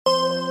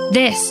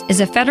This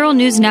is a Federal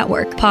News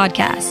Network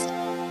podcast.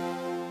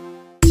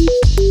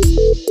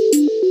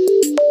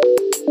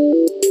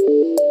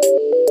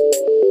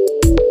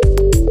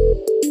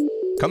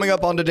 Coming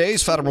up on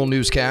today's Federal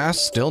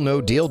Newscast, still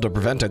no deal to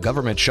prevent a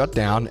government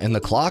shutdown, and the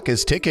clock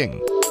is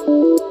ticking.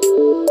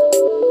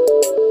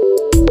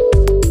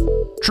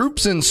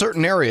 Troops in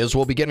certain areas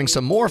will be getting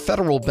some more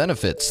federal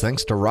benefits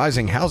thanks to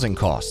rising housing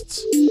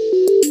costs.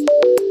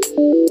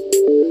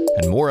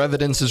 And more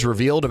evidence is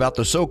revealed about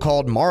the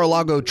so-called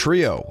Mar-a-Lago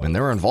trio and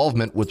their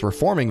involvement with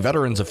reforming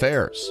Veterans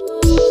Affairs.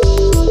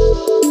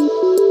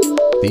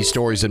 These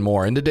stories and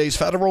more in today's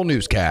Federal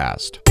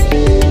Newscast.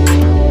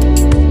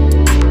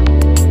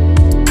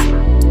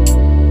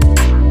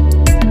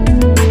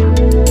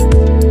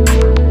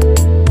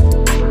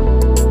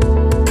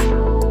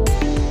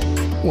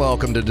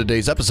 Welcome to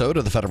today's episode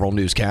of the Federal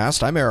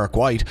Newscast. I'm Eric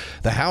White.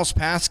 The House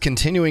passed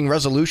continuing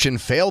resolution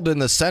failed in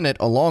the Senate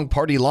along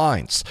party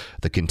lines.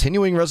 The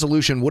continuing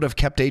resolution would have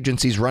kept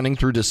agencies running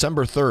through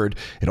December 3rd.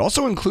 It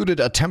also included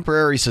a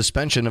temporary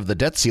suspension of the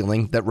debt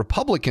ceiling that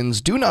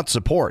Republicans do not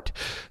support.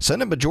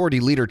 Senate Majority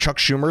Leader Chuck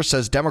Schumer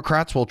says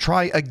Democrats will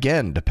try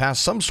again to pass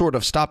some sort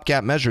of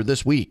stopgap measure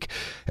this week.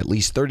 At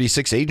least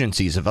 36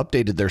 agencies have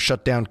updated their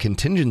shutdown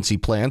contingency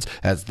plans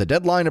as the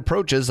deadline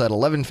approaches at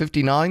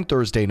 11:59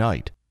 Thursday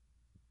night.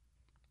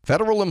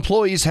 Federal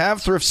employees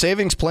have thrift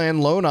savings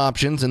plan loan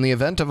options in the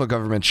event of a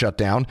government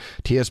shutdown.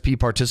 TSP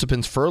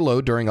participants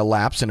furloughed during a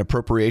lapse in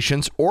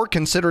appropriations or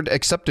considered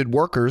accepted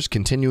workers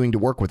continuing to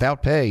work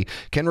without pay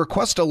can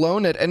request a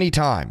loan at any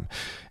time.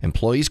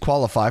 Employees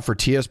qualify for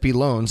TSP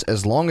loans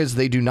as long as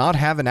they do not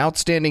have an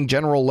outstanding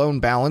general loan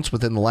balance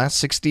within the last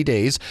 60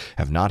 days,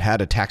 have not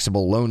had a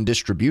taxable loan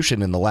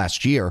distribution in the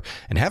last year,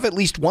 and have at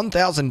least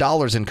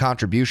 $1,000 in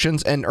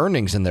contributions and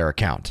earnings in their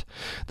account.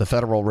 The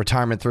Federal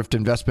Retirement Thrift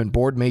Investment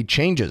Board made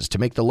changes to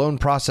make the loan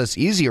process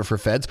easier for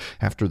feds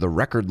after the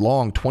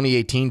record-long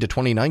 2018 to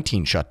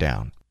 2019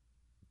 shutdown.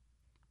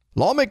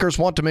 Lawmakers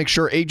want to make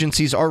sure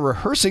agencies are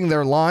rehearsing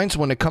their lines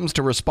when it comes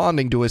to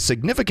responding to a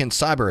significant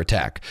cyber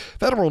attack.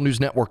 Federal News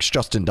Network's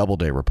Justin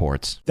Doubleday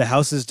reports. The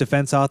House's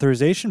defense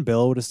authorization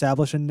bill would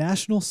establish a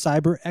national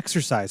cyber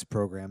exercise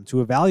program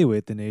to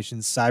evaluate the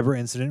nation's cyber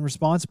incident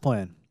response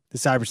plan. The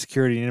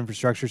Cybersecurity and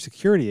Infrastructure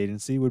Security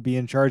Agency would be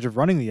in charge of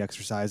running the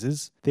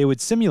exercises. They would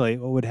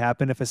simulate what would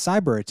happen if a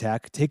cyber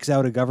attack takes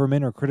out a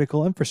government or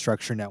critical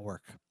infrastructure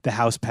network. The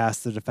House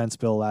passed the defense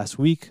bill last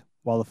week,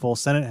 while the full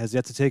Senate has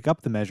yet to take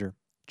up the measure.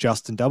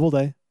 Justin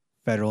Doubleday,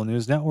 Federal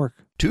News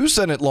Network. Two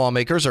Senate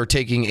lawmakers are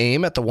taking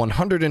aim at the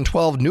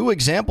 112 new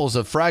examples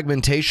of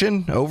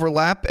fragmentation,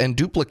 overlap, and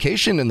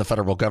duplication in the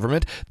federal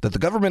government that the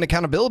Government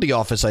Accountability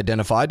Office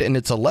identified in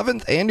its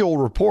 11th annual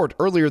report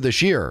earlier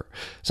this year.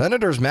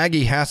 Senators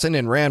Maggie Hassan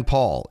and Rand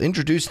Paul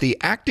introduced the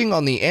Acting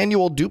on the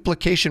Annual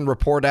Duplication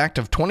Report Act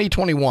of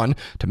 2021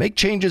 to make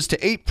changes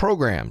to 8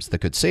 programs that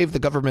could save the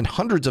government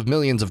hundreds of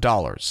millions of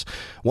dollars.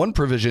 One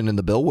provision in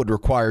the bill would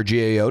require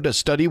GAO to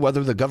study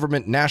whether the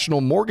Government National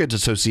Mortgage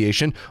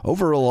Association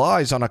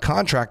over-relies on a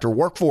contractor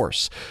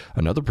workforce.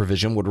 Another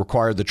provision would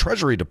require the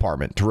Treasury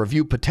Department to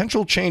review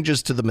potential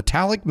changes to the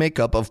metallic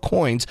makeup of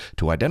coins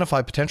to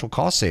identify potential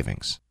cost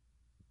savings.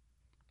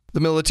 The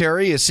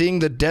military is seeing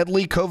the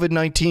deadly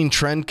COVID-19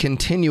 trend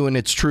continue in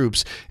its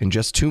troops. In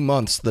just 2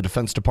 months, the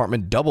Defense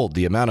Department doubled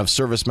the amount of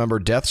service member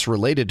deaths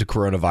related to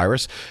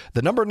coronavirus.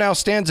 The number now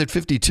stands at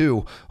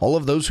 52. All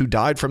of those who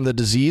died from the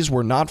disease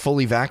were not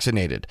fully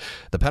vaccinated.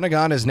 The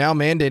Pentagon is now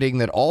mandating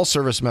that all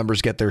service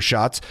members get their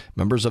shots.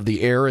 Members of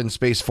the Air and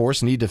Space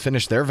Force need to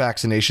finish their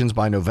vaccinations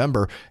by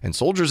November, and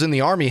soldiers in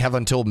the Army have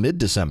until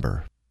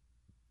mid-December.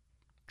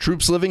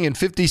 Troops living in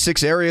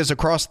 56 areas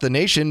across the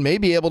nation may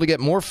be able to get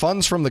more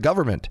funds from the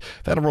government.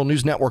 Federal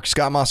News Network's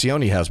Scott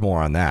Maucione has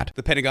more on that.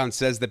 The Pentagon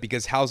says that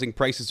because housing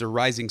prices are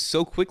rising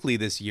so quickly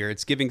this year,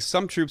 it's giving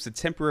some troops a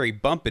temporary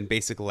bump in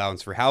basic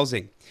allowance for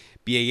housing.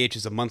 BAH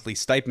is a monthly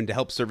stipend to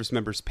help service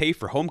members pay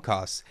for home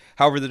costs.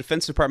 However, the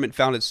Defense Department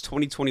found its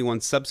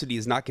 2021 subsidy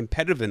is not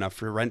competitive enough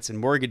for rents and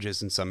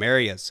mortgages in some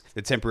areas.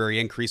 The temporary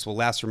increase will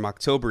last from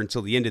October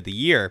until the end of the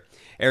year.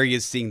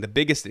 Areas seeing the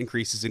biggest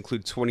increases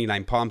include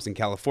 29 Palms in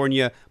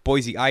California,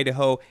 Boise,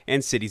 Idaho,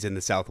 and cities in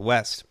the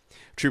Southwest.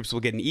 Troops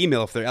will get an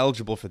email if they're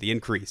eligible for the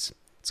increase.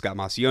 Scott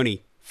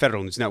Maucione,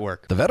 Federal News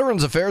Network. The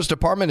Veterans Affairs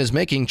Department is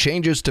making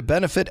changes to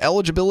benefit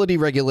eligibility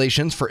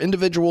regulations for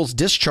individuals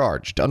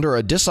discharged under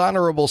a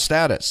dishonorable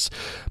status.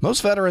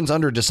 Most veterans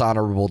under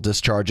dishonorable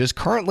discharges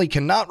currently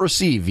cannot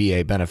receive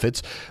VA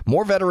benefits.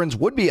 More veterans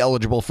would be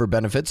eligible for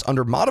benefits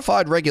under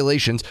modified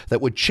regulations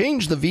that would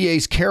change the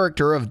VA's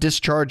character of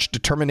discharge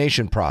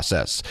determination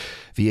process.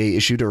 VA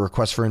issued a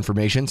request for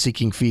information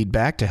seeking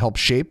feedback to help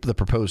shape the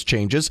proposed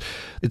changes.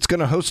 It's going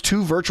to host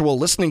 2 virtual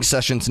listening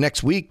sessions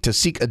next week to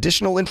seek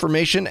additional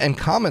information and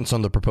comments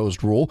on the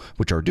proposed rule,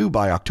 which are due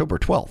by October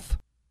 12th.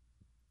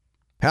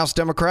 House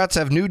Democrats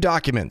have new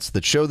documents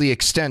that show the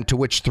extent to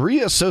which 3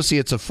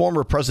 associates of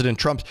former President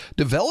Trump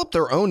developed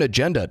their own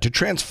agenda to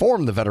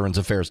transform the Veterans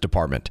Affairs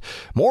Department.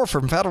 More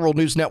from Federal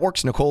News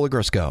Network's Nicole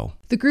Agrisco.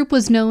 The group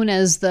was known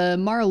as the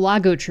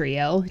Mar-a-Lago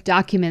Trio.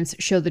 Documents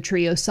show the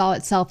trio saw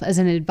itself as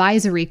an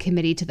advisory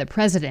committee to the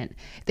president.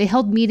 They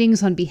held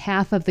meetings on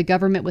behalf of the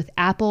government with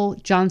Apple,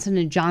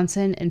 Johnson &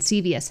 Johnson, and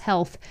CVS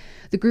Health.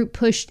 The group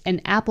pushed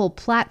an Apple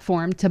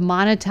platform to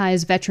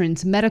monetize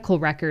veterans' medical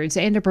records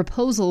and a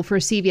proposal for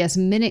CVS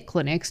Minute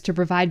Clinics to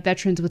provide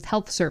veterans with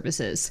health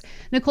services.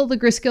 Nicole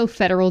Legrisco,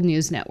 Federal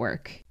News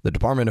Network. The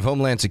Department of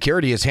Homeland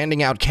Security is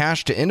handing out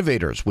cash to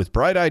innovators with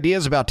bright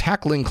ideas about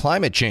tackling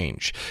climate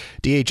change.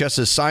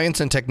 DHS's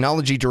Science and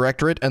Technology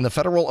Directorate and the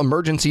Federal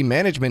Emergency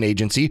Management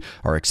Agency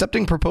are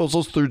accepting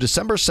proposals through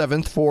December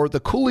 7th for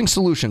the Cooling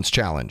Solutions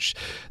Challenge.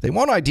 They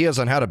want ideas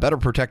on how to better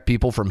protect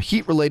people from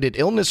heat-related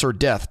illness or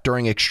death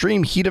during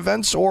extreme heat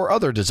events or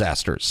other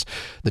disasters.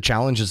 The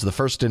challenge is the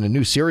first in a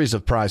new series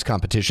of prize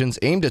competitions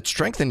aimed at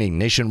strengthening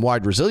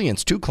nationwide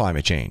resilience to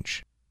climate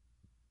change.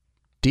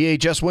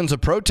 DHS wins a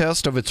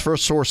protest of its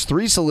First Source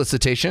 3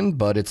 solicitation,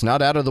 but it's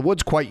not out of the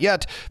woods quite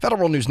yet.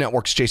 Federal News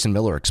Network's Jason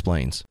Miller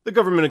explains. The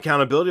Government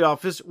Accountability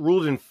Office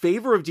ruled in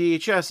favor of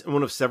DHS in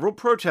one of several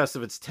protests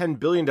of its $10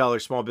 billion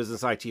small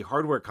business IT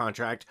hardware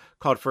contract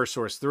called First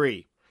Source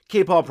 3.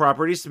 K-Paul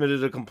Properties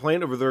submitted a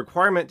complaint over the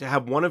requirement to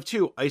have one of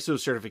two ISO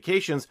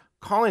certifications,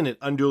 calling it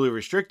unduly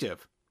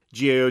restrictive.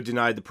 GAO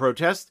denied the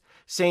protest,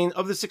 saying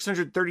of the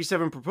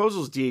 637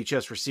 proposals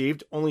DHS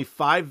received, only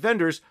 5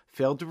 vendors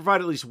failed to provide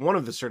at least one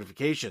of the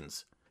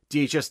certifications.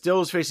 DHS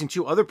still is facing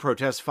 2 other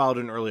protests filed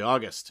in early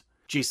August.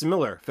 Jason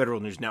Miller, Federal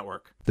News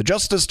Network. The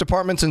Justice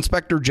Department's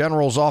Inspector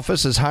General's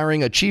office is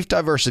hiring a chief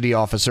diversity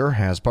officer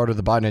as part of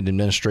the Biden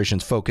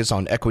administration's focus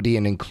on equity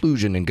and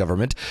inclusion in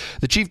government.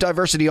 The chief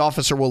diversity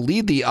officer will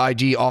lead the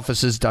IG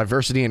office's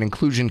Diversity and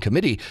Inclusion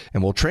Committee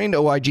and will train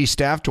OIG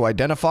staff to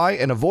identify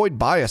and avoid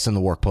bias in the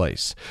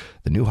workplace.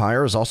 The new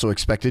hire is also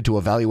expected to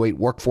evaluate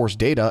workforce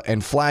data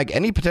and flag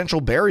any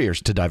potential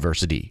barriers to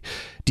diversity.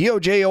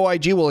 DOJ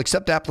OIG will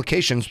accept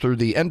applications through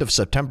the end of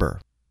September.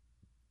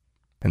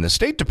 And the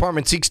State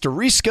Department seeks to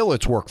reskill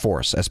its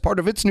workforce as part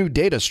of its new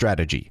data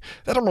strategy.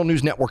 Federal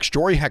News Network's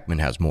Jory Heckman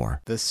has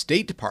more. The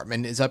State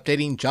Department is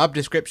updating job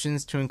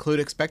descriptions to include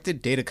expected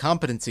data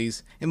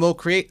competencies and will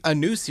create a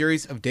new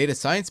series of data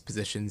science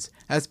positions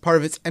as part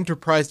of its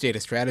enterprise data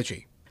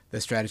strategy.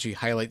 The strategy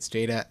highlights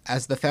data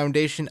as the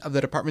foundation of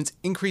the department's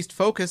increased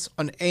focus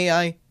on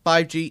AI,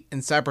 5G,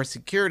 and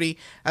cybersecurity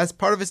as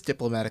part of its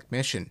diplomatic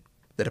mission.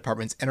 The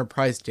department's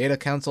Enterprise Data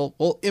Council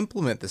will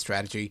implement the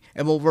strategy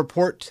and will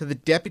report to the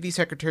Deputy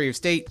Secretary of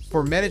State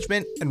for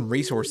Management and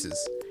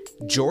Resources.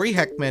 Jory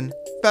Heckman,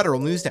 Federal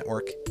News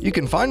Network. You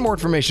can find more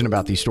information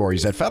about these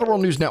stories at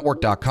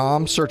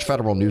federalnewsnetwork.com, search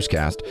Federal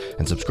Newscast,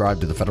 and subscribe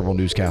to the Federal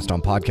Newscast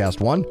on Podcast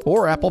One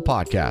or Apple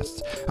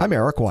Podcasts. I'm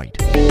Eric White.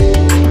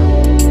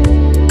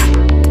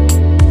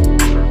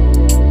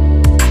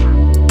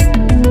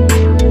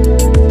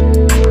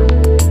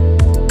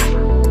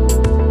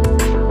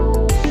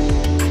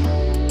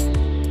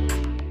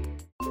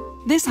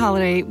 This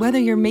holiday, whether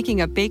you're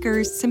making a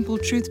Baker's Simple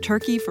Truth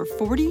turkey for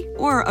 40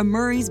 or a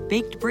Murray's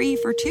Baked Brie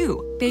for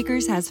 2,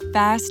 Baker's has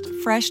fast,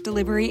 fresh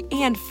delivery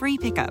and free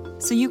pickup,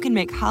 so you can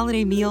make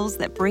holiday meals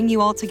that bring you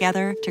all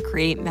together to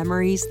create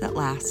memories that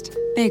last.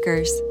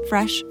 Baker's,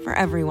 fresh for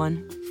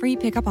everyone. Free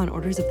pickup on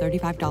orders of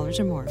 $35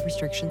 or more.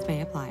 Restrictions may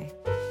apply.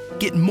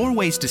 Get more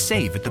ways to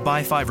save at the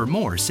Buy 5 or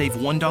More Save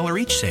 $1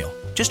 each sale.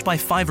 Just buy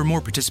 5 or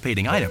more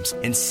participating items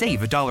and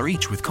save $1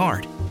 each with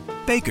card.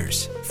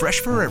 Baker's, fresh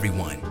for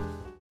everyone.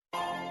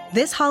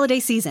 This holiday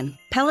season,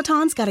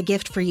 Peloton's got a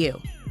gift for you.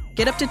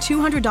 Get up to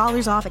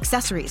 $200 off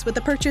accessories with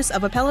the purchase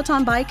of a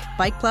Peloton bike,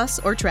 Bike Plus,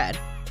 or Tread.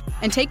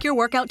 And take your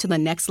workout to the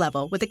next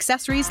level with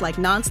accessories like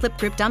non-slip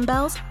grip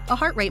dumbbells, a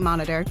heart rate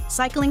monitor,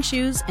 cycling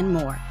shoes, and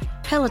more.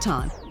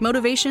 Peloton,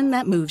 motivation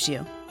that moves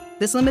you.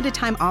 This limited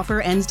time offer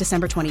ends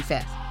December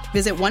 25th.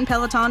 Visit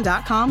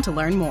onepeloton.com to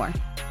learn more.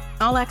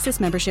 All access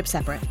membership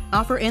separate.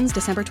 Offer ends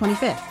December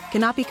 25th.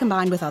 Cannot be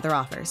combined with other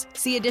offers.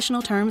 See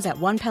additional terms at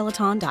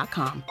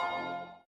onepeloton.com.